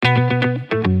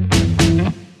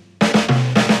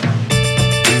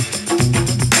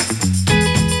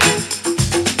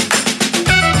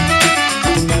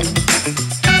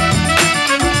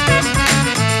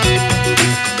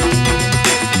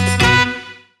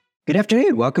Good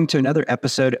afternoon. Welcome to another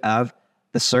episode of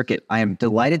The Circuit. I am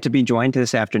delighted to be joined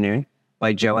this afternoon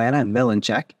by Joanna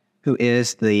Millunchick, who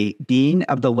is the Dean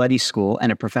of the Luddy School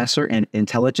and a professor in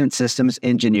Intelligent Systems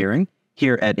Engineering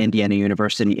here at Indiana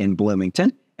University in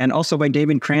Bloomington, and also by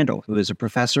David Crandall, who is a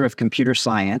professor of computer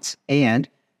science and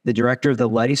the director of the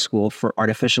Luddy School for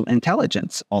Artificial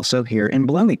Intelligence, also here in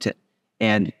Bloomington.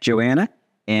 And Joanna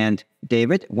and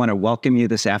David, want to welcome you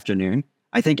this afternoon.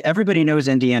 I think everybody knows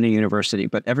Indiana University,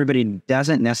 but everybody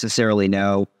doesn't necessarily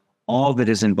know all that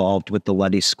is involved with the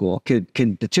Luddy School. Could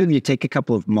the two of you take a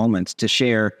couple of moments to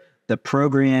share the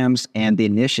programs and the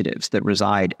initiatives that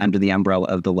reside under the umbrella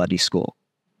of the Luddy School?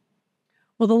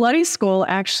 Well, the Luddy School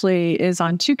actually is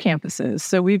on two campuses.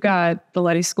 So we've got the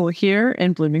Luddy School here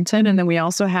in Bloomington, and then we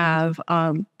also have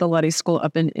the Luddy School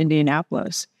up in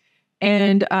Indianapolis.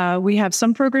 And we have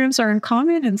some programs are in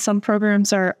common and some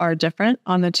programs are different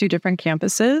on the two different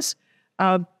campuses.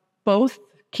 Both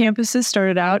campuses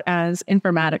started out as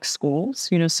informatics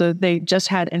schools, so they just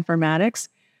had informatics.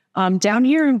 Down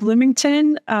here in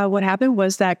Bloomington, what happened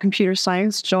was that computer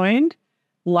science joined,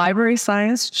 library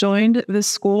science joined the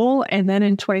school, and then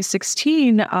in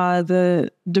 2016,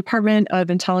 the Department of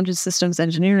Intelligent Systems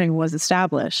Engineering was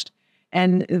established.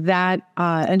 And that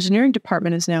engineering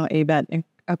department is now ABET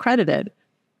accredited.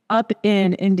 Up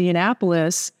in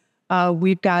Indianapolis,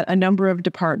 we've got a number of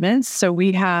departments. So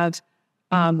we have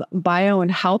bio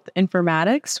and health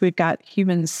informatics, we've got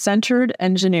human-centered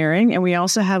engineering, and we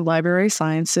also have library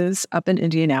sciences up in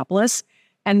Indianapolis.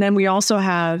 And then we also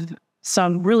have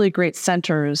some really great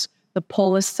centers. The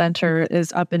Polis Center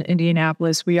is up in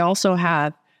Indianapolis. We also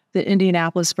have the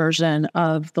Indianapolis version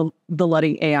of the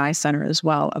Luddy AI Center as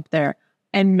well up there,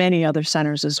 and many other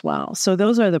centers as well. So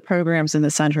those are the programs and the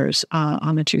centers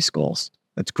on the two schools.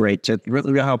 That's great. It's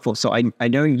really, really helpful. So I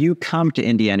know you come to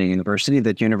Indiana University.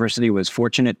 That university was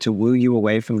fortunate to woo you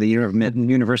away from the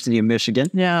University of Michigan,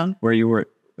 where you were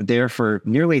there for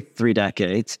nearly 3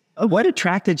 decades. What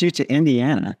attracted you to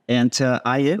Indiana and to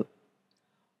IU?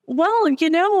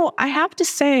 Well, I have to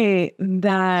say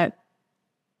that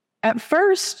at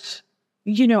first,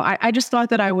 I just thought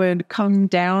that I would come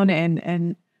down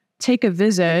and take a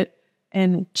visit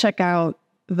and check out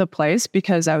the place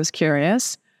because I was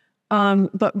curious.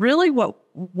 But really what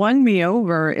won me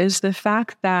over is the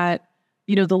fact that,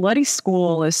 the Luddy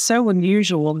School is so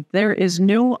unusual. There is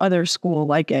no other school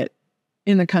like it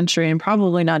in the country and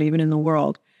probably not even in the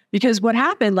world. Because what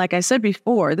happened, like I said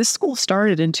before, this school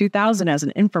started in 2000 as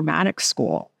an informatics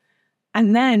school.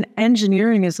 And then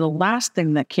engineering is the last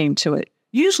thing that came to it.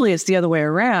 Usually it's the other way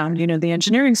around. The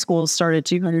engineering schools started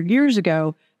 200 years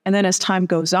ago. And then as time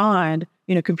goes on,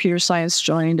 computer science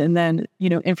joined, and then,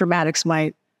 informatics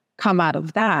might come out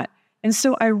of that. And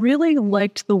so I really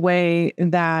liked the way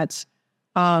that,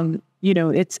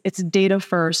 it's data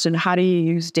first, and how do you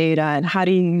use data and how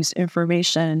do you use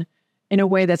information in a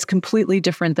way that's completely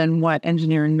different than what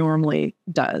engineering normally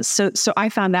does. So I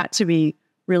found that to be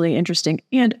really interesting.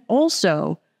 And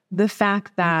also the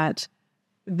fact that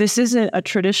this isn't a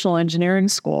traditional engineering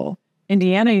school.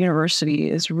 Indiana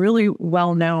University is really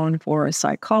well known for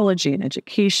psychology and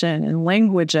education and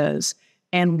languages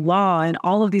and law and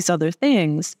all of these other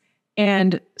things.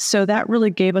 And so that really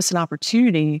gave us an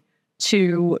opportunity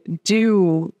to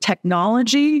do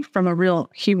technology from a real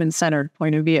human-centered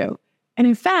point of view. And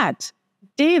in fact,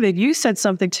 David, you said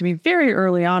something to me very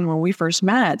early on when we first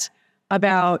met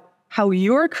about how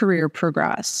your career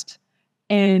progressed.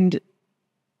 And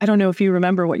I don't know if you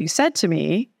remember what you said to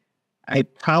me. I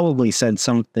probably said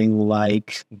something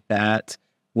like that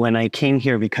when I came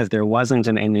here, because there wasn't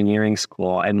an engineering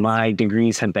school and my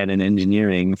degrees had been in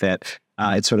engineering, that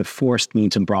it sort of forced me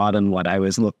to broaden what I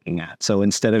was looking at. So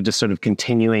instead of just sort of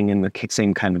continuing in the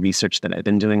same kind of research that I've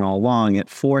been doing all along, it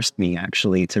forced me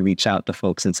actually to reach out to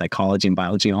folks in psychology and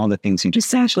biology and all the things you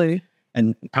just Exactly.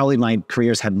 And probably my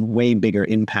careers had way bigger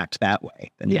impact that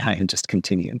way than I had just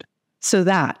continued. So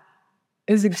that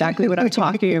is exactly what I'm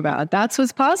talking about. That's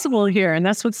what's possible here. And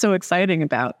that's what's so exciting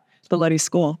about the Luddy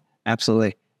School.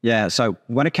 Absolutely. Yeah. So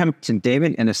I want to come to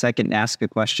David in a second and ask a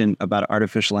question about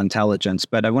artificial intelligence,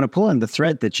 but I want to pull in the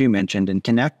thread that you mentioned and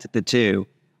connect the two.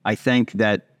 I think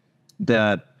that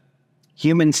the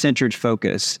human-centered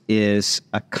focus is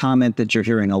a comment that you're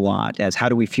hearing a lot as how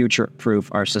do we future-proof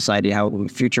our society, how do we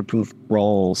future-proof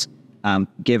roles,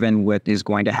 given what is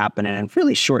going to happen in a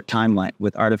really short timeline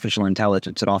with artificial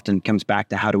intelligence. It often comes back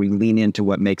to how do we lean into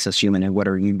what makes us human and what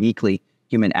are uniquely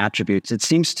human attributes. It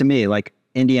seems to me like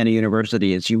Indiana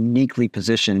University is uniquely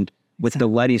positioned with the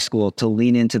Luddy School to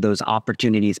lean into those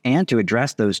opportunities and to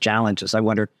address those challenges. I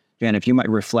wonder, Joanna, if you might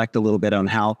reflect a little bit on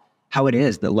how how it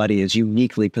is that Luddy is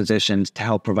uniquely positioned to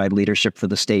help provide leadership for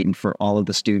the state and for all of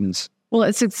the students. Well,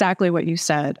 it's exactly what you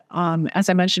said. As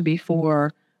I mentioned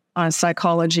before,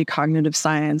 psychology, cognitive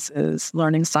sciences,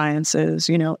 learning sciences,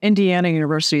 Indiana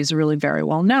University is really very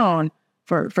well known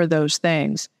for those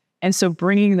things. And so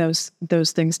bringing those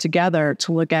things together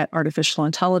to look at artificial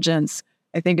intelligence,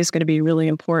 I think is going to be really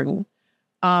important.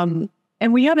 And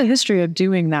we have a history of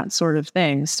doing that sort of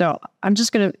thing. So I'm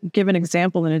just going to give an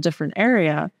example in a different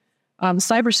area.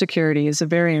 Cybersecurity is a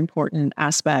very important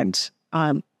aspect,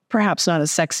 perhaps not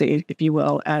as sexy, if you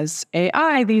will, as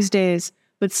AI these days,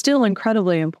 but still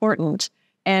incredibly important.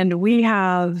 And we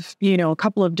have, a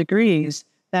couple of degrees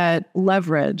that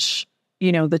leverage,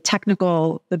 the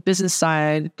technical, the business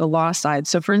side, the law side.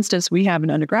 So for instance, we have an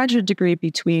undergraduate degree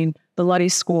between the Luddy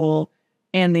School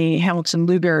and the Hamilton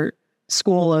Lugar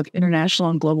School of International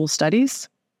and Global Studies.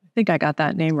 I think I got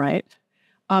that name right.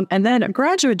 And then a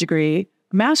graduate degree,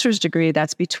 a master's degree,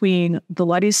 that's between the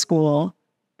Luddy School,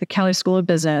 the Kelley School of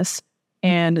Business,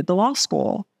 and the law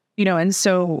school. And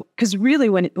so, because really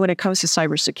when it comes to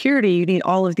cybersecurity, you need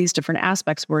all of these different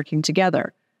aspects working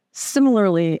together.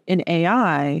 Similarly, in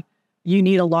AI, you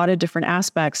need a lot of different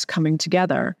aspects coming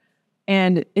together.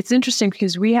 And it's interesting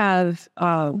because we have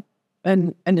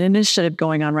an initiative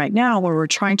going on right now where we're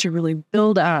trying to really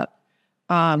build up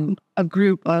a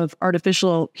group of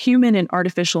human and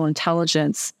artificial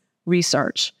intelligence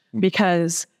research.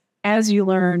 Because as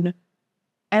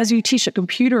you teach a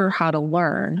computer how to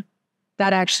learn,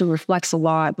 that actually reflects a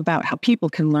lot about how people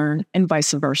can learn and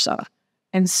vice versa.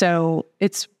 And so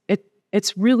it's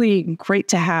really great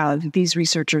to have these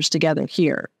researchers together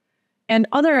here. And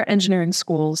other engineering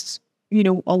schools,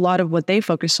 a lot of what they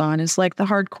focus on is like the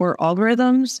hardcore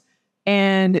algorithms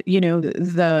and,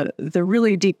 the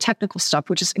really deep technical stuff,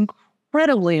 which is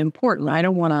incredibly important. I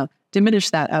don't want to diminish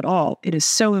that at all. It is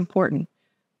so important.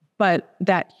 But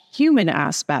that human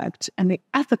aspect and the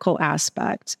ethical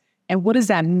aspect, and what does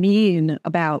that mean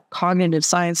about cognitive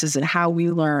sciences and how we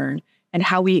learn and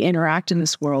how we interact in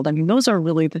this world? I mean, those are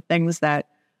really the things that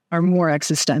are more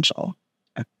existential.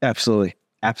 Absolutely.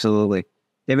 Absolutely.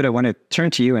 David, I want to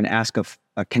turn to you and ask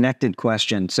a connected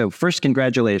question. So first,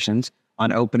 congratulations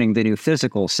on opening the new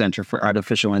Physical Center for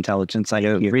Artificial Intelligence. I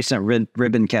know recent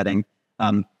ribbon cutting.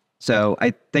 So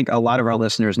I think a lot of our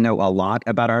listeners know a lot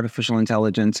about artificial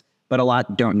intelligence, but a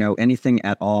lot don't know anything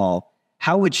at all.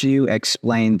 How would you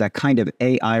explain the kind of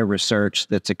AI research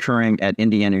that's occurring at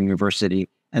Indiana University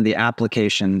and the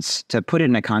applications to put it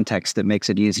in a context that makes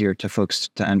it easier to folks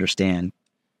to understand?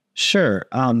 Sure.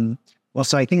 Well,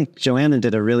 so I think Joanna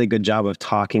did a really good job of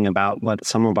talking about what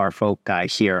some of our foci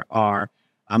here are.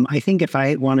 I think if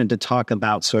I wanted to talk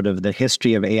about sort of the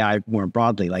history of AI more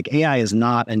broadly, like AI is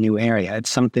not a new area. It's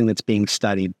something that's been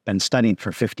studied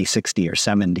for 50, 60, or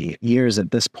 70 years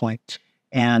at this point.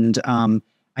 And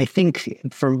I think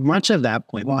for much of that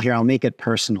point, well, here, I'll make it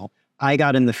personal. I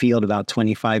got in the field about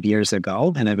 25 years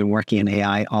ago, and I've been working in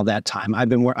AI all that time.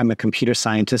 I'm a computer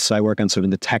scientist, so I work on sort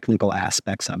of the technical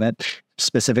aspects of it.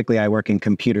 Specifically, I work in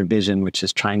computer vision, which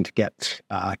is trying to get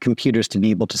computers to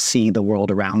be able to see the world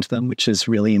around them, which is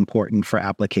really important for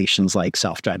applications like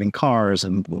self-driving cars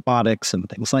and robotics and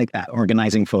things like that,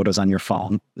 organizing photos on your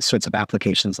phone, sorts of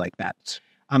applications like that.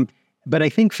 But I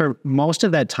think for most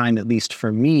of that time, at least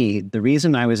for me, the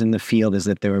reason I was in the field is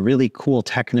that there were really cool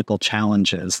technical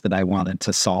challenges that I wanted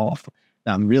to solve.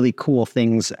 Really cool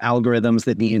things, algorithms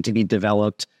that needed to be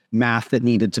developed, math that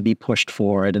needed to be pushed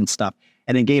forward and stuff.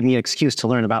 And it gave me an excuse to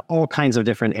learn about all kinds of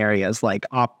different areas like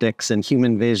optics and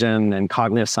human vision and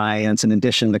cognitive science, in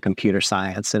addition to computer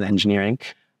science and engineering.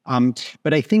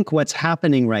 But I think what's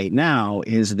happening right now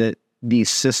is that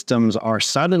these systems are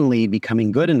suddenly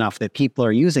becoming good enough that people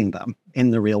are using them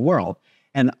in the real world.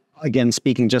 And again,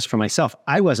 speaking just for myself,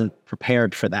 I wasn't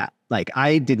prepared for that. Like,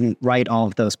 I didn't write all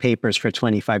of those papers for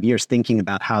 25 years thinking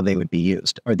about how they would be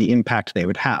used or the impact they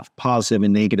would have, positive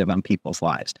and negative, on people's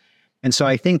lives. And so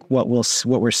I think what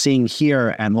we're seeing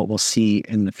here and what we'll see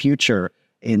in the future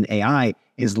in AI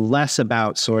is less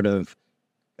about sort of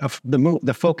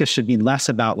the focus should be less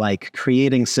about like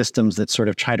creating systems that sort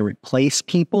of try to replace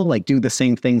people, like do the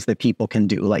same things that people can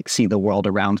do, like see the world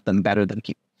around them better than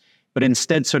people. But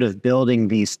instead sort of building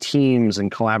these teams and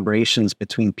collaborations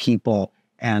between people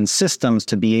and systems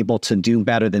to be able to do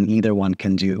better than either one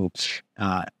can do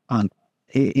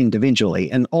individually.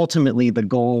 And ultimately the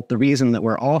goal, the reason that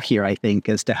we're all here, I think,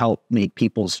 is to help make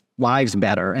people's lives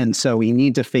better. And so we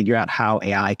need to figure out how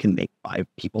AI can make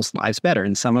people's lives better.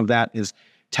 And some of that is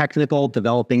technical,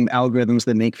 developing algorithms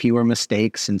that make fewer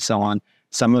mistakes and so on.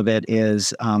 Some of it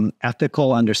is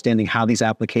ethical, understanding how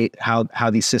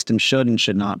these systems should and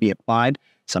should not be applied.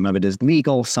 Some of it is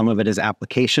legal. Some of it is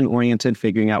application oriented,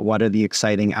 figuring out what are the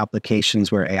exciting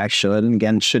applications where AI should and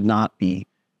again should not be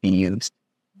used.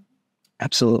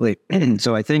 Absolutely.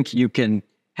 So I think you can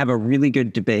have a really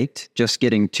good debate just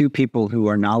getting two people who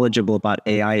are knowledgeable about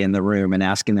AI in the room and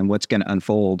asking them what's going to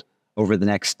unfold over the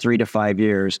next 3 to 5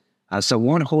 years. So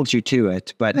won't hold you to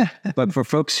it, but for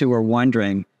folks who are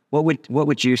wondering, what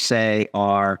would you say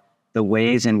are the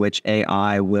ways in which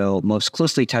AI will most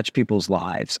closely touch people's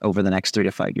lives over the next 3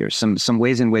 to 5 years? Some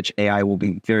ways in which AI will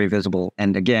be very visible.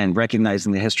 And again,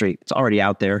 recognizing the history, it's already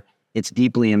out there. It's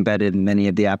deeply embedded in many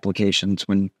of the applications.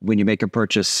 When you make a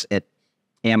purchase at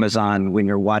Amazon, when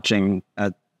you're watching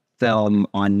a film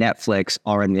on Netflix,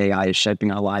 already AI is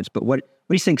shaping our lives. But what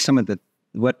do you think some of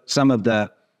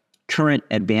the current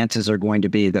advances are going to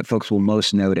be that folks will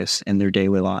most notice in their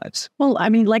daily lives? Well, I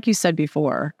mean, like you said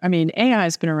before, I mean, AI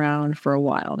has been around for a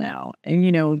while now.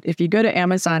 And, if you go to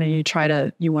Amazon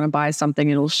and you want to buy something,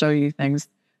 it'll show you things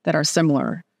that are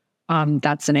similar.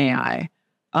 That's an AI.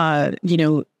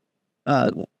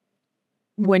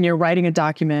 When you're writing a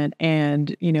document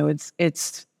and,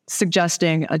 it's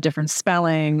suggesting a different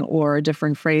spelling or a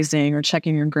different phrasing or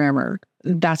checking your grammar,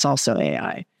 that's also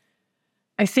AI.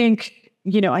 I think,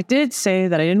 I did say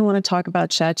that I didn't want to talk about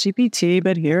ChatGPT,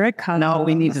 but here it comes. No,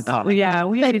 we need to talk. Yeah,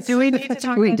 we need to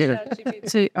talk about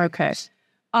ChatGPT. Okay.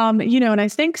 And I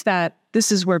think that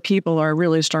this is where people are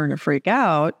really starting to freak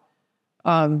out.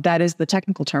 That is the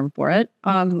technical term for it.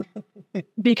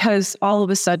 Because all of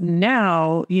a sudden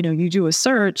now, you do a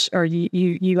search or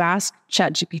you ask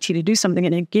ChatGPT to do something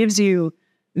and it gives you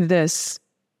this,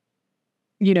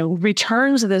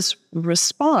 returns this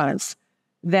response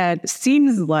that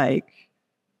seems like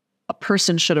a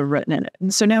person should have written in it.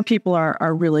 And so now people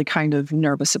are really kind of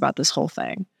nervous about this whole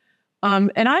thing.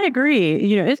 And I agree,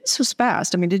 it's was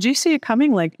fast. I mean, did you see it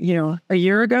coming like, a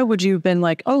year ago? Would you have been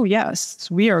like, oh, yes,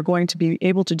 we are going to be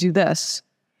able to do this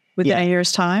within a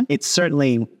year's time? It's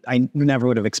certainly, I never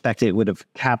would have expected it would have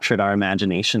captured our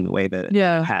imagination the way that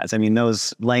it has. I mean,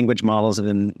 those language models have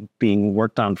been being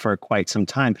worked on for quite some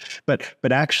time.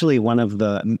 But actually, one of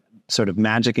the sort of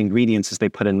magic ingredients is they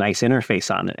put a nice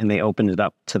interface on it and they opened it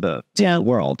up to the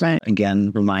world. Right.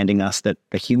 Again, reminding us that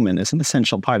the human is an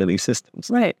essential part of these systems.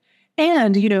 Right.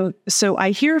 And, so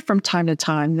I hear from time to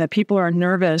time that people are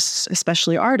nervous,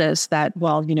 especially artists, that,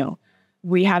 well,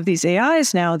 we have these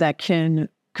AIs now that can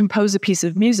compose a piece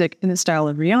of music in the style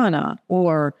of Rihanna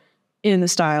or in the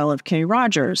style of Kenny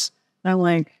Rogers. And I'm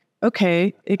like,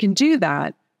 okay, it can do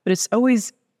that, but it's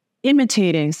always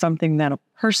imitating something that a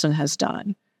person has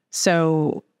done.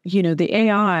 So, the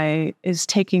AI is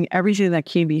taking everything that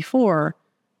came before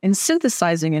and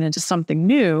synthesizing it into something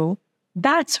new.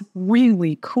 That's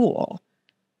really cool.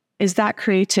 Is that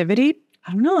creativity?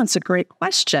 I don't know. It's a great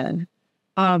question.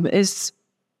 Are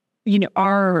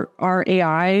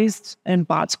AIs and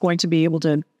bots going to be able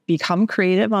to become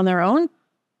creative on their own?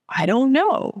 I don't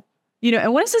know.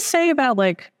 And what does it say about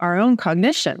like our own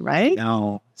cognition, right?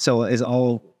 No. So is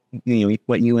all,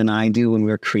 what you and I do when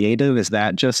we're creative, is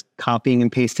that just copying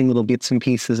and pasting little bits and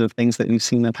pieces of things that we've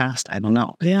seen in the past? I don't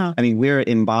know. Yeah. I mean, we're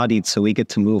embodied, so we get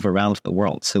to move around the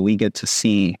world. So we get to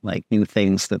see like new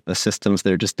things that the systems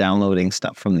that are just downloading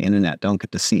stuff from the internet don't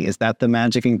get to see. Is that the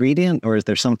magic ingredient, or is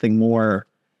there something more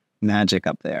magic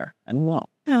up there? I don't know.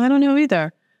 No, I don't know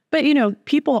either. But,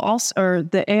 people also, or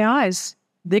the AIs,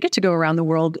 they get to go around the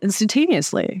world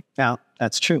instantaneously. Yeah,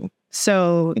 that's true.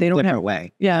 So they don't have a different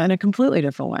way. Yeah, in a completely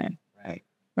different way. Right.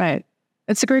 Right.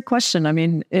 It's a great question. I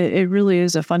mean, it really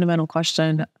is a fundamental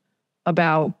question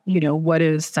about, what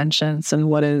is sentience and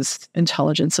what is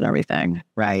intelligence and everything.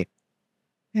 Right.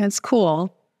 Yeah, it's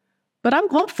cool. But I'm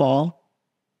hopeful.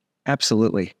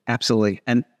 Absolutely. Absolutely.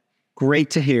 And great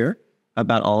to hear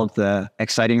about all of the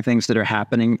exciting things that are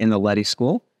happening in the Luddy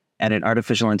School and in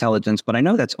artificial intelligence. But I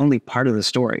know that's only part of the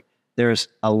story. There's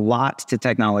a lot to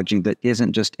technology that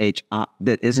isn't just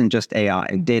AI,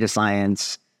 data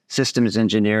science, systems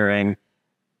engineering,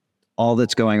 all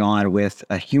that's going on with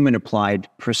a human applied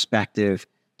perspective.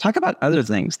 Talk about other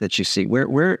things that you see.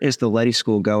 Where is the Luddy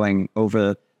School going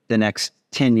over the next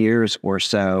 10 years or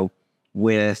so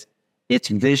with its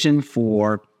vision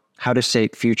for how to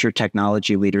shape future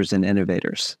technology leaders and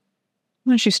innovators?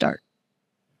 Why don't you start?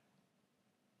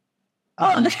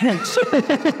 Or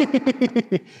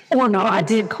not. I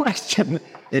did question.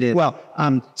 It is. Well,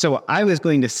 so I was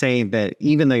going to say that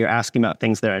even though you're asking about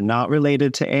things that are not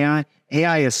related to AI,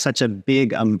 AI is such a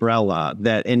big umbrella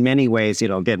that in many ways,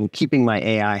 again, keeping my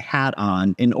AI hat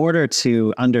on, in order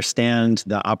to understand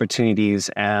the opportunities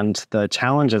and the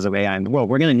challenges of AI in the world,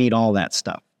 we're going to need all that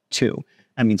stuff too.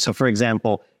 I mean, so for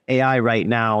example, AI right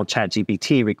now,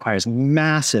 ChatGPT, requires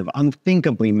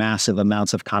unthinkably massive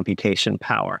amounts of computation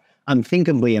power,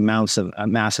 unthinkably massive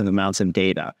amounts of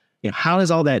data. How is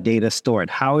all that data stored?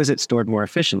 How is it stored more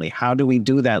efficiently? How do we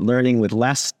do that learning with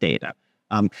less data?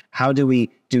 How do we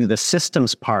do the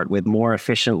systems part with more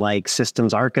efficient, like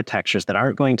systems architectures that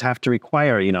aren't going to have to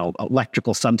require,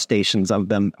 electrical substations of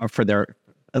them or for their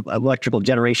electrical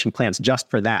generation plants just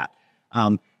for that?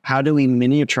 How do we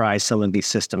miniaturize some of these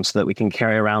systems so that we can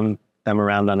carry them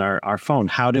around on our phone?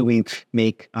 How do we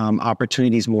make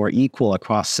opportunities more equal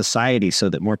across society so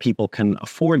that more people can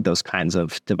afford those kinds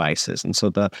of devices? And so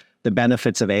the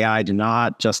benefits of AI do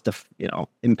not just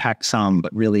impact some,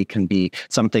 but really can be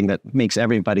something that makes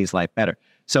everybody's life better.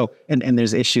 So, and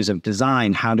there's issues of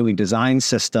design. How do we design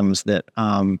systems that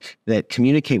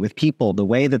communicate with people the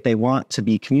way that they want to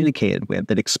be communicated with,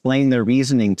 that explain their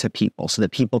reasoning to people so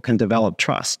that people can develop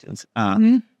trust?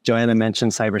 Joanna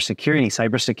mentioned cybersecurity.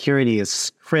 Cybersecurity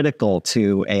is critical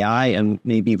to AI and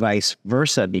maybe vice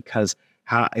versa, because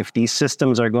if these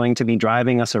systems are going to be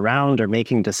driving us around or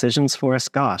making decisions for us,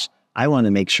 gosh, I want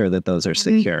to make sure that those are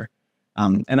secure.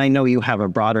 And I know you have a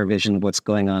broader vision of what's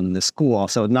going on in the school.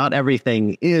 So not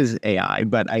everything is AI,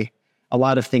 but a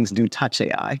lot of things do touch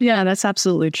AI. Yeah, that's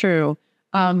absolutely true.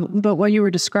 But what you were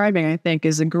describing, I think,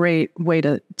 is a great way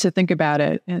to think about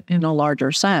it in a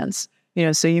larger sense.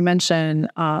 So you mentioned,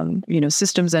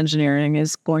 systems engineering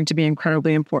is going to be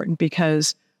incredibly important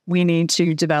because we need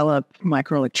to develop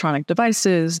microelectronic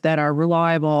devices that are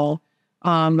reliable,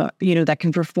 that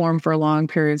can perform for long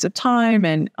periods of time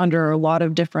and under a lot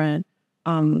of different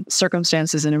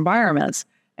circumstances and environments.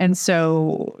 And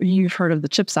so you've heard of the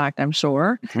CHIPS Act, I'm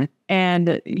sure. Mm-hmm.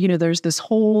 And, there's this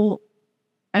whole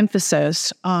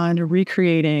emphasis on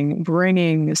bringing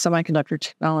semiconductor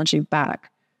technology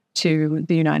back to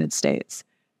the United States.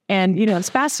 And, it's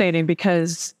fascinating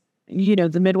because,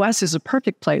 the Midwest is a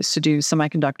perfect place to do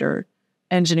semiconductor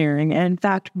engineering. And in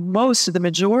fact, the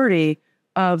majority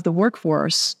of the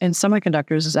workforce in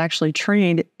semiconductors is actually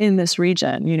trained in this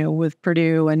region, with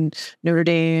Purdue and Notre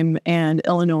Dame and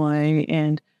Illinois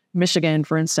and Michigan,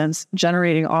 for instance,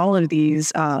 generating all of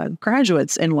these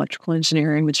graduates in electrical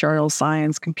engineering, materials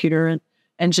science, computer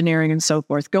engineering, and so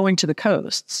forth, going to the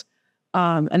coasts.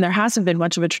 And there hasn't been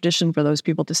much of a tradition for those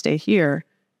people to stay here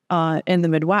in the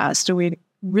Midwest. So we'd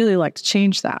really like to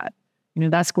change that.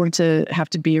 That's going to have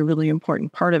to be a really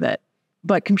important part of it.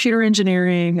 But computer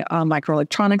engineering,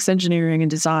 microelectronics engineering,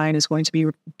 and design is going to be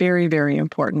very, very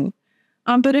important.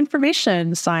 But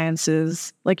information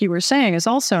sciences, like you were saying, is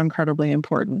also incredibly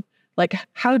important. Like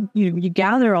how you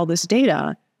gather all this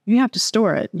data, you have to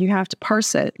store it, you have to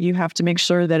parse it, you have to make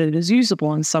sure that it is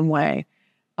usable in some way.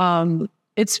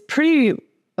 It's pretty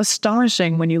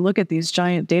astonishing when you look at these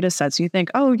giant data sets. You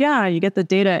think, oh yeah, you get the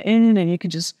data in and you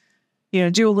can just,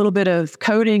 do a little bit of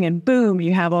coding and boom,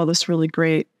 you have all this really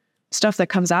great stuff that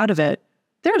comes out of it.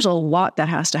 There's a lot that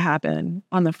has to happen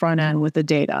on the front end with the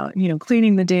data,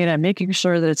 cleaning the data, making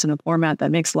sure that it's in a format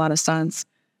that makes a lot of sense.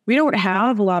 We don't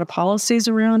have a lot of policies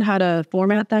around how to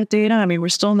format that data. I mean, we're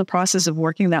still in the process of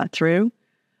working that through.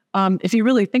 If you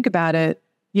really think about it,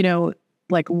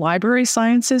 like library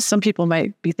sciences, some people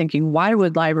might be thinking, why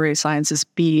would library sciences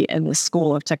be in the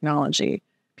School of Technology?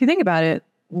 If you think about it,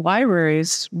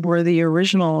 libraries were the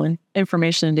original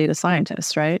information and data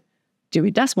scientists, right?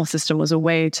 Dewey Decimal System was a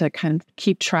way to kind of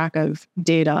keep track of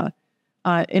data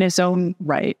in its own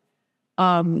right.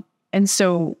 And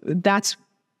so that's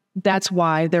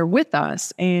why they're with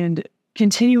us, and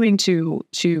continuing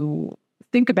to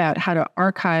think about how to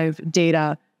archive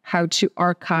data, how to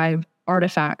archive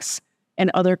artifacts and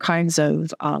other kinds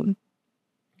of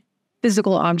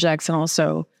physical objects and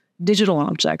also digital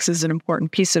objects is an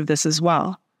important piece of this as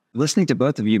well. Listening to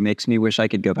both of you makes me wish I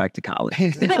could go back to college.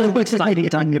 It's an exciting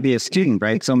time to be a student,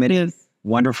 right? So many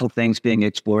wonderful things being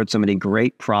explored, so many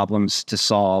great problems to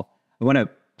solve. I want to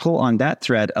pull on that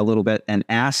thread a little bit and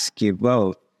ask you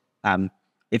both,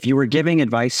 if you were giving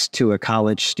advice to a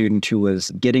college student who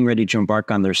was getting ready to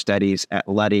embark on their studies at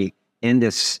Luddy in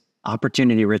this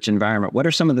opportunity-rich environment, what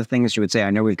are some of the things you would say? I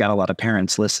know we've got a lot of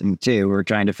parents listening too who are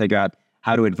trying to figure out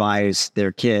how to advise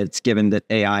their kids, given that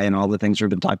AI and all the things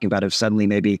we've been talking about have suddenly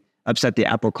maybe upset the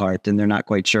apple cart and they're not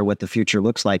quite sure what the future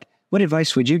looks like. What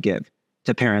advice would you give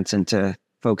to parents and to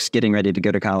folks getting ready to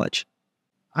go to college?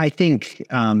 I think,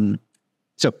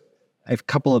 so I have a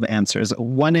couple of answers.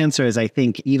 One answer is I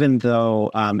think even though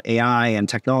AI and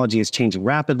technology is changing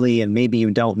rapidly and maybe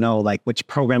you don't know like which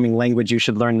programming language you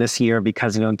should learn this year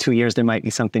because in 2 years there might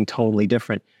be something totally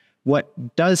different.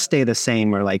 What does stay the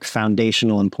same are like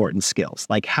foundational important skills,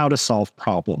 like how to solve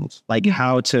problems, like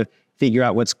how to figure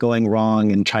out what's going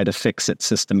wrong and try to fix it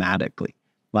systematically.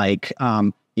 like,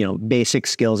 basic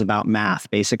skills about math,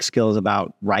 basic skills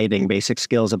about writing, basic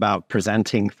skills about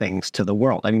presenting things to the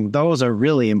world. I mean, those are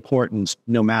really important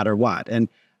no matter what. And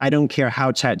I don't care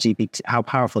how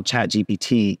powerful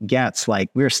ChatGPT gets, like,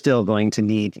 we're still going to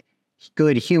need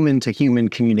good human-to-human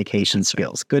communication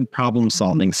skills, good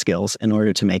problem-solving skills in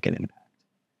order to make an impact.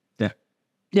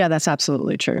 Yeah, that's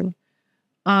absolutely true.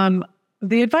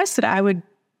 The advice that I would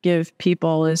give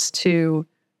people is to,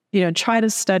 try to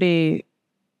study.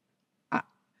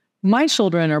 My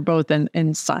children are both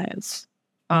in science.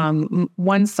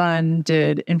 One son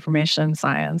did information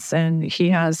science, and he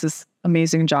has this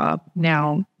amazing job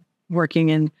now working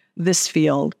in this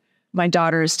field. My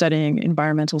daughter is studying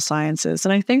environmental sciences.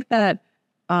 And I think that,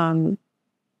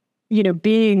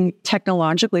 being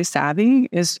technologically savvy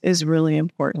is really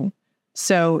important.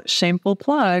 So shameful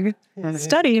plug,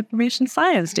 study information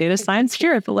science, data science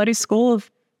here at the Luddy School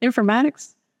of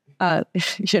Informatics.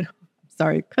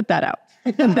 Sorry, cut that out.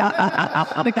 Cut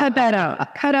that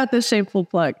out. Cut out the shameful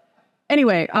plug.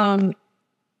 Anyway,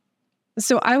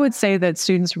 so I would say that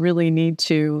students really need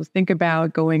to think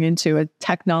about going into a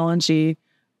technology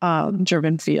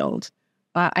driven field.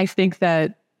 I think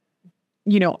that,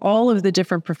 all of the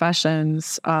different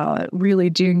professions really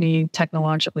do need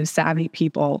technologically savvy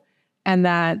people, and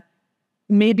that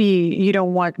maybe you do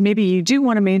want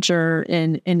to major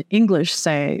in English,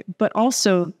 say, but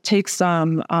also take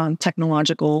some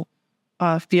technological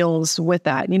fields with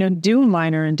that. Do a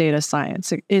minor in data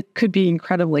science. It could be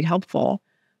incredibly helpful.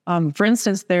 For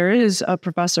instance, there is a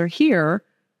professor here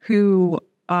who,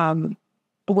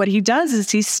 what he does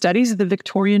is he studies the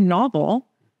Victorian novel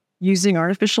using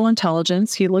artificial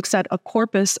intelligence. He looks at a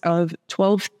corpus of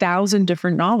 12,000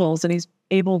 different novels, and he's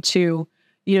able to,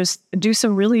 do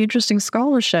some really interesting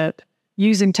scholarship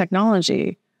using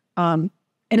technology. And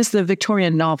it's the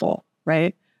Victorian novel,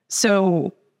 right?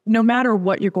 So no matter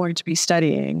what you're going to be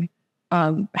studying,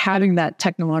 having that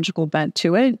technological bent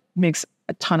to it makes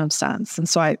a ton of sense. And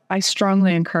so I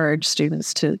strongly encourage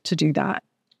students to do that.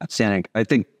 Outstanding. I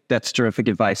think that's terrific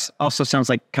advice. Also sounds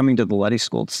like coming to the Luddy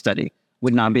School to study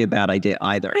would not be a bad idea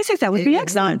either. I think that would be excellent.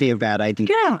 It would not be a bad idea.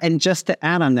 Yeah. And just to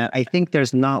add on that, I think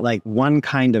there's not like one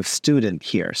kind of student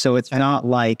here. So it's not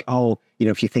like,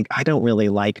 if you think, I don't really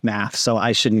like math, so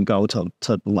I shouldn't go to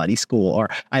Luddy School, or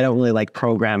I don't really like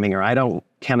programming, or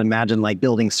can't imagine like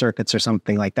building circuits or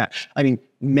something like that. I mean,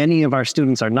 many of our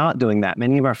students are not doing that.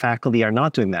 Many of our faculty are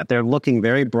not doing that. They're looking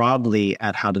very broadly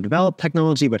at how to develop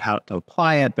technology, but how to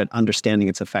apply it, but understanding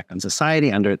its effect on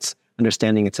society,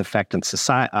 understanding its effect on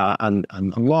society, on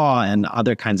law and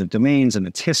other kinds of domains and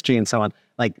its history and so on.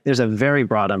 Like, there's a very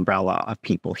broad umbrella of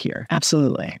people here.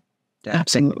 Absolutely.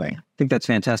 Absolutely. I think that's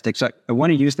fantastic. So I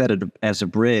want to use that as a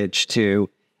bridge to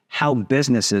how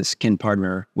businesses can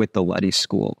partner with the Luddy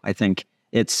School. I think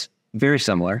it's very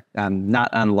similar, not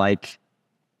unlike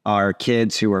our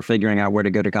kids who are figuring out where to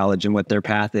go to college and what their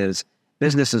path is.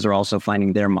 Businesses are also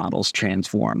finding their models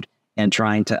transformed and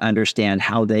trying to understand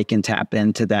how they can tap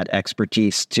into that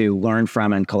expertise to learn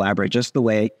from and collaborate just the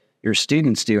way your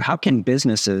students do. How can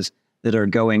businesses that are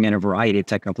going in a variety of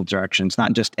technical directions,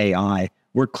 not just AI,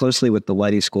 work closely with the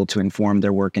Luddy School to inform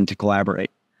their work and to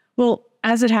collaborate? Well,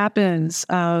 as it happens,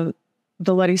 the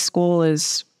Luddy School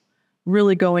is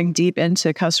really going deep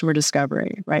into customer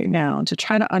discovery right now to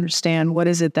try to understand what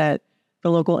is it that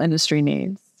the local industry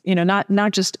needs.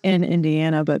 Not just in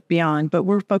Indiana, but beyond. But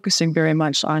we're focusing very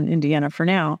much on Indiana for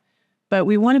now. But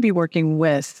we want to be working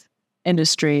with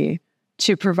industry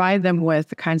to provide them with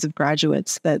the kinds of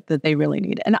graduates that they really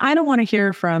need. And I don't want to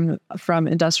hear from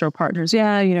industrial partners,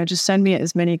 just send me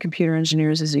as many computer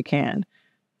engineers as you can.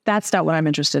 That's not what I'm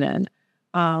interested in.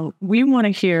 We want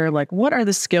to hear, like, what are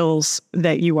the skills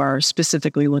that you are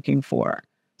specifically looking for?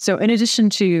 So in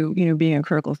addition to, being a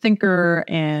critical thinker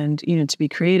and, to be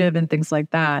creative and things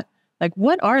like that, like,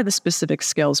 what are the specific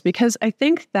skills? Because I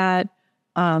think that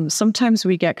sometimes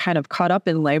we get kind of caught up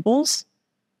in labels.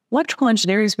 Electrical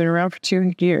engineering has been around for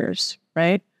 200 years,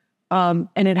 right? And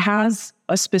it has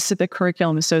a specific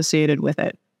curriculum associated with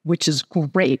it, which is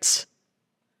great.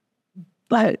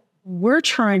 But we're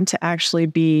trying to actually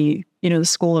be, the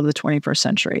school of the 21st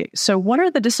century. So what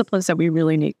are the disciplines that we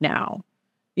really need now?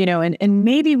 And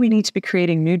maybe we need to be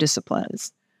creating new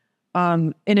disciplines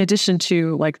in addition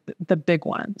to like the big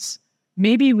ones.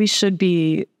 Maybe we should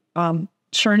be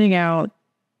churning out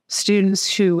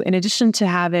students who, in addition to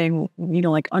having,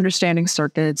 like understanding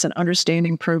circuits and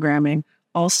understanding programming,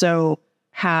 also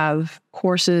have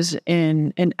courses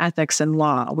in ethics and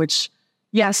law, which,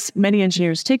 yes, many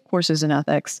engineers take courses in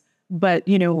ethics, but,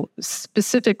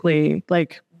 specifically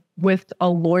like with a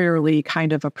lawyerly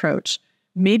kind of approach.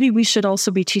 Maybe we should also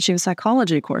be teaching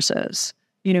psychology courses,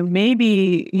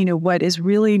 maybe, what is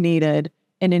really needed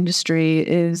in industry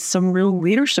is some real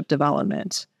leadership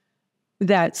development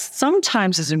that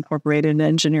sometimes is incorporated in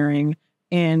engineering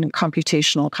and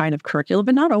computational kind of curricula,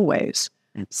 but not always.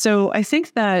 So I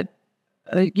think that,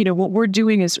 what we're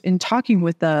doing is in talking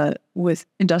with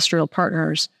industrial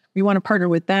partners, we want to partner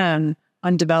with them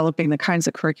on developing the kinds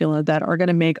of curricula that are going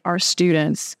to make our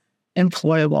students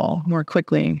employable more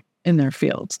quickly in their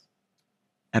fields.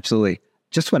 Absolutely.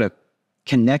 Just want to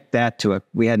connect that to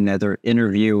we had another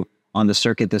interview on the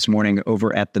circuit this morning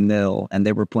over at the Mill, and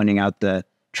they were pointing out the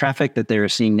traffic that they're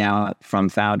seeing now from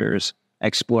founders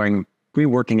exploring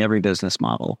reworking every business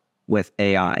model with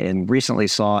AI. And recently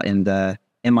saw in the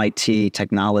MIT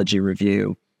Technology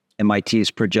Review,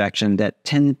 MIT's projection that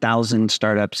 10,000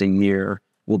 startups a year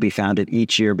will be founded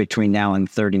each year between now and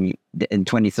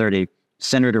 2030,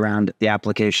 centered around the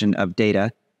application of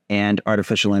data and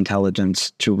artificial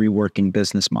intelligence to reworking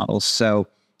business models. So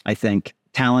I think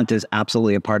talent is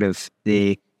absolutely a part of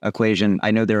the equation.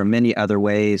 I know there are many other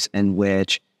ways in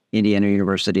which Indiana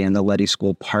University and the Luddy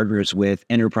School partners with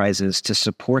enterprises to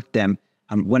support them.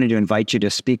 I wanted to invite you to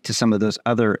speak to some of those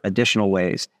other additional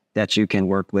ways that you can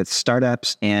work with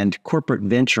startups and corporate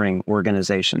venturing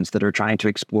organizations that are trying to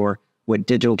explore what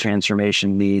digital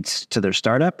transformation needs to their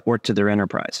startup or to their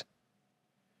enterprise.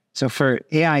 So for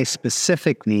AI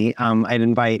specifically, I'd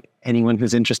invite anyone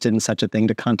who's interested in such a thing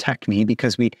to contact me,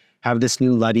 because we have this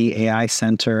new Luddy AI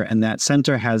Center, and that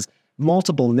center has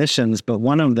multiple missions, but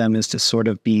one of them is to sort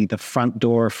of be the front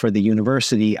door for the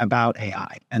university about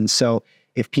AI. And so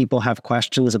if people have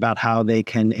questions about how they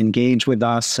can engage with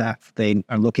us, if they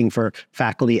are looking for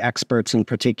faculty experts in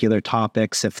particular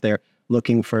topics, if they're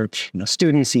looking for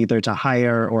students either to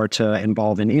hire or to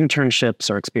involve in internships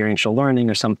or experiential learning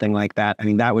or something like that, I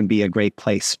mean, that would be a great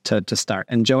place to start.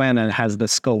 And Joanna has the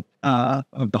scope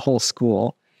of the whole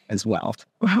school as well.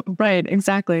 Right,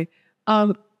 exactly.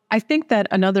 I think that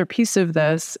another piece of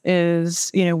this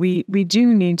is, we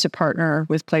do need to partner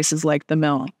with places like the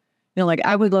Mill.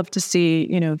 I would love to see,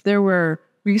 if there were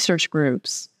research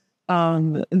groups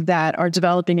that are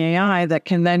developing AI that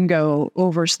can then go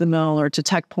over to the Mill or to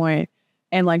TechPoint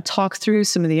and talk through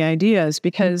some of the ideas,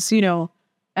 because,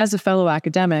 as a fellow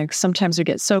academic, sometimes we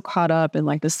get so caught up in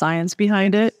the science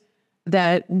behind it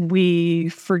that we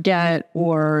forget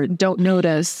or don't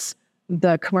notice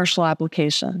the commercial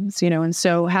applications, and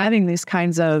so having these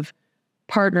kinds of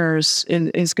partners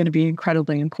is going to be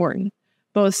incredibly important,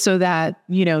 both so that,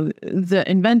 the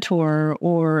inventor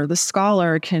or the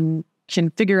scholar can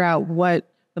figure out what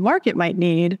the market might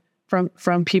need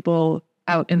from people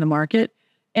out in the market,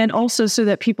 and also so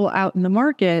that people out in the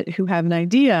market who have an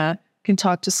idea can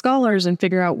talk to scholars and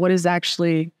figure out what is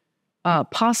actually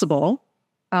possible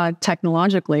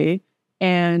technologically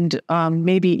and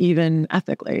maybe even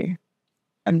ethically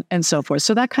and so forth.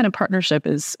 So that kind of partnership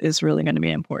is really going to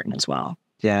be important as well.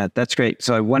 Yeah, that's great.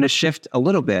 So I want to shift a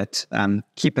little bit,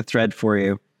 keep a thread for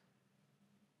you.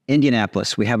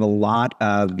 Indianapolis, we have a lot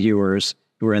of viewers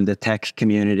who are in the tech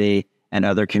community and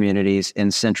other communities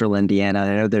in central Indiana.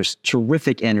 I know there's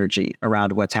terrific energy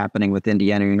around what's happening with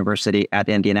Indiana University at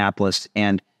Indianapolis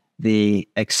and the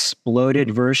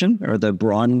exploded version or the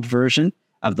broadened version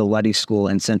of the Luddy School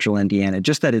in central Indiana,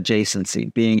 just that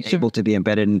adjacency, being able to be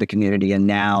embedded in the community and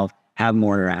now have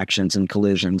more interactions and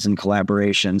collisions and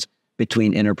collaborations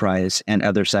between enterprise and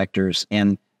other sectors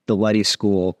and the Luddy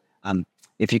School.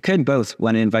 If you could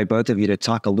want to invite both of you to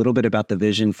talk a little bit about the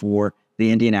vision for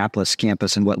the Indianapolis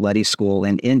campus and what Luddy School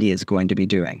in Indy is going to be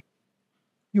doing.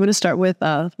 You want to start with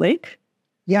Lake?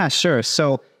 Yeah, sure.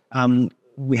 So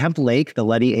we have Lake, the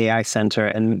Luddy AI Center,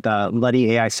 and the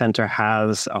Luddy AI Center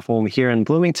has a home here in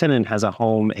Bloomington and has a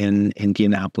home in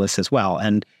Indianapolis as well.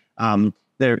 And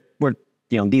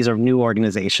these are new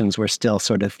organizations. We're still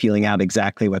sort of feeling out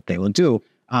exactly what they will do.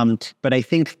 But I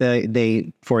think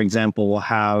they, for example, will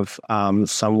have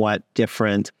somewhat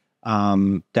different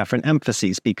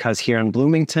emphases, because here in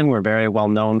Bloomington, we're very well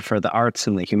known for the arts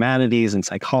and the humanities and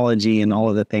psychology and all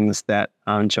of the things that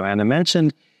Joanna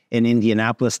mentioned. In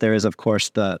Indianapolis, there is, of course,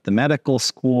 the medical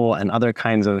school and other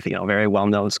kinds of very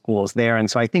well-known schools there.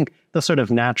 And so I think they'll sort of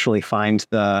naturally find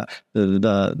the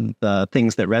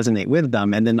things that resonate with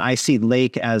them. And then I see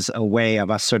Lake as a way of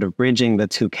us sort of bridging the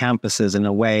two campuses in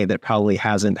a way that probably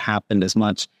hasn't happened as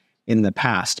much in the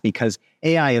past, because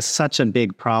AI is such a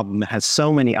big problem. It has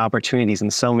so many opportunities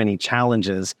and so many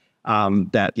challenges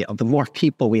that the more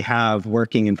people we have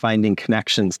working and finding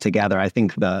connections together, I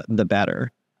think the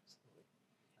better.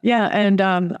 Yeah, and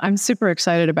I'm super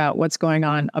excited about what's going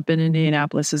on up in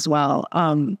Indianapolis as well.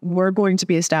 We're going to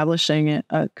be establishing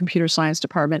a computer science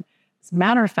department As a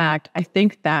matter of fact, I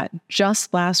think that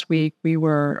just last week we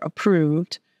were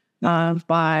approved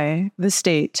by the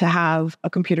state to have a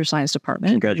computer science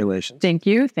department. Congratulations. Thank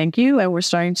you. And we're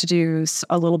starting to do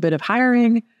a little bit of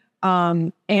hiring.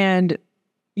 And,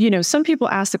 some people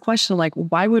ask the question, like,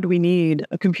 why would we need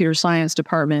a computer science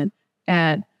department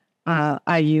at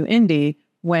IU Indy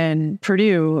when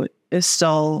Purdue is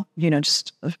still,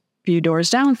 just a few doors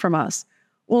down from us?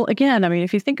 Well, again, I mean,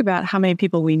 if you think about how many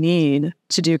people we need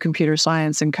to do computer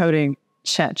science and coding,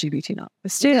 ChatGPT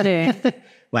notwithstanding.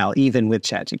 Well, even with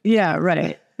ChatGPT. Yeah,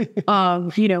 right.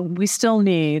 We still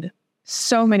need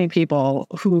so many people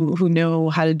who know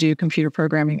how to do computer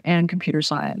programming and computer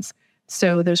science.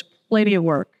 So there's plenty of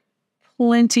work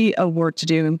to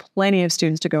do and plenty of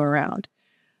students to go around.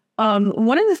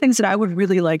 One of the things that I would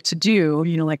really like to do,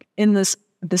 like in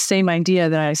the same idea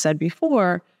that I said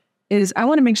before, is I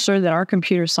want to make sure that our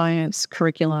computer science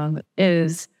curriculum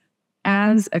is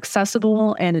as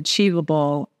accessible and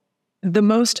achievable, the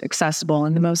most accessible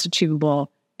and the most achievable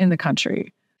in the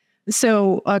country.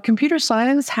 So computer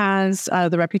science has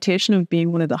the reputation of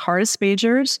being one of the hardest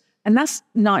majors, and that's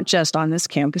not just on this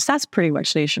campus, that's pretty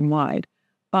much nationwide.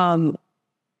 And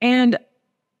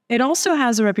it also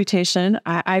has a reputation,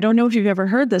 I don't know if you've ever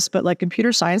heard this, but like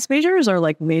computer science majors are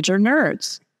like major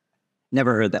nerds.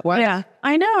 Never heard that. What? Yeah,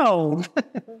 I know.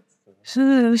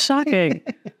 Shocking.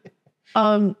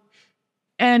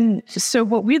 And so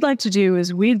what we'd like to do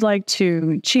is we'd like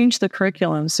to change the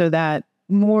curriculum so that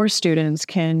more students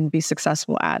can be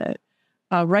successful at it.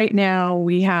 Right now,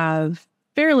 we have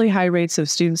fairly high rates of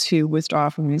students who withdraw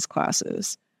from these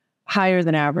classes, higher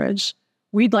than average.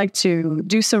 We'd like to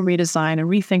do some redesign and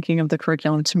rethinking of the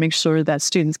curriculum to make sure that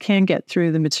students can get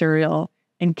through the material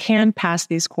and can pass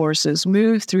these courses,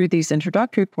 move through these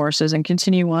introductory courses, and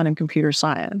continue on in computer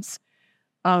science.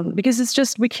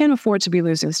 Because we can't afford to be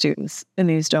losing students in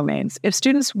these domains. If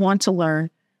students want to learn,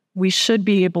 we should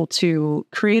be able to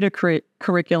create a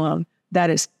curriculum that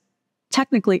is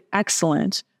technically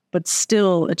excellent, but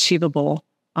still achievable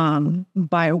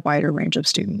by a wider range of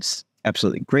students.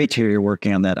 Absolutely. Great to hear you're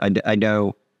working on that. I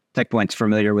know TechPoint's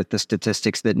familiar with the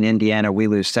statistics that in Indiana, we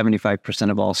lose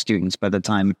 75% of all students by the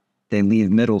time they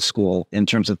leave middle school in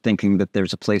terms of thinking that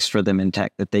there's a place for them in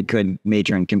tech, that they could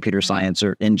major in computer science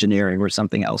or engineering or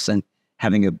something else. And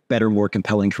having a better, more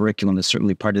compelling curriculum is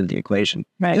certainly part of the equation.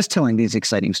 Right. Just telling these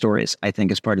exciting stories, I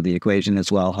think, is part of the equation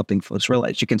as well, helping folks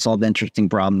realize you can solve interesting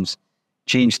problems,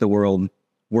 change the world,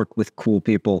 work with cool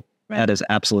people. Right. That is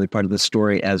absolutely part of the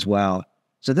story as well.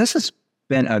 So this has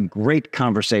been a great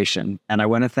conversation, and I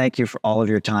want to thank you for all of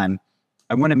your time.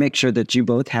 I want to make sure that you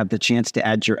both have the chance to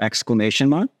add your exclamation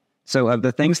mark. So of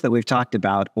the things that we've talked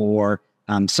about, or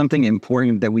something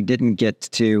important that we didn't get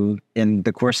to in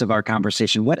the course of our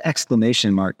conversation, what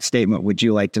exclamation mark statement would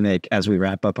you like to make as we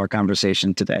wrap up our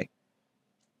conversation today?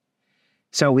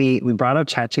 So we brought up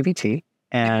ChatGPT,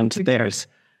 and there's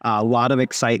a lot of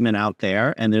excitement out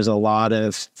there, and there's a lot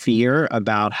of fear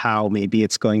about how maybe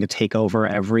it's going to take over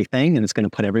everything and it's going to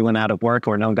put everyone out of work,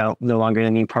 or no longer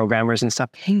going to need programmers and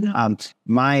stuff.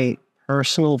 My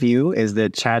personal view is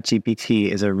that ChatGPT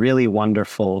is a really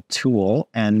wonderful tool,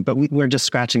 but we're just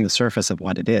scratching the surface of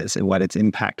what it is and what its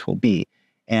impact will be.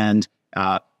 And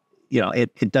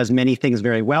it does many things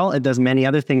very well. It does many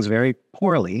other things very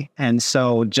poorly. And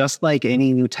so just like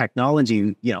any new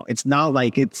technology, it's not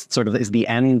like it's sort of is the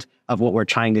end of what we're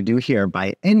trying to do here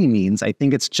by any means. I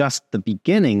think it's just the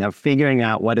beginning of figuring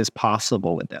out what is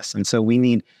possible with this. And so we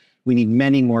need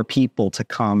many more people to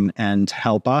come and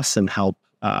help us and help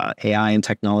AI and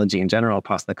technology in general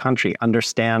across the country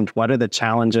understand what are the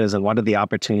challenges and what are the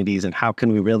opportunities, and how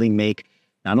can we really make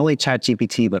not only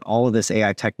ChatGPT, but all of this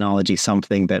AI technology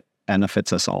something that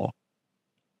benefits us all.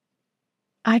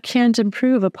 I can't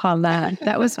improve upon that.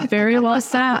 That was very well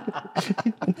said.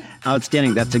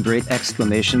 Outstanding. That's a great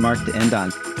exclamation mark to end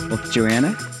on. Well,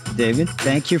 Joanna, David,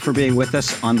 thank you for being with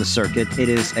us on the circuit. It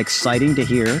is exciting to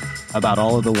hear about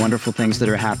all of the wonderful things that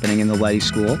are happening in the Luddy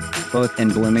School, both in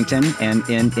Bloomington and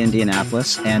in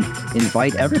Indianapolis, and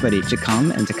invite everybody to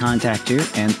come and to contact you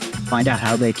and find out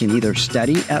how they can either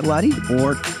study at Luddy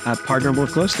or partner more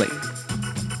closely.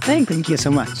 Thank you so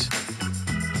much.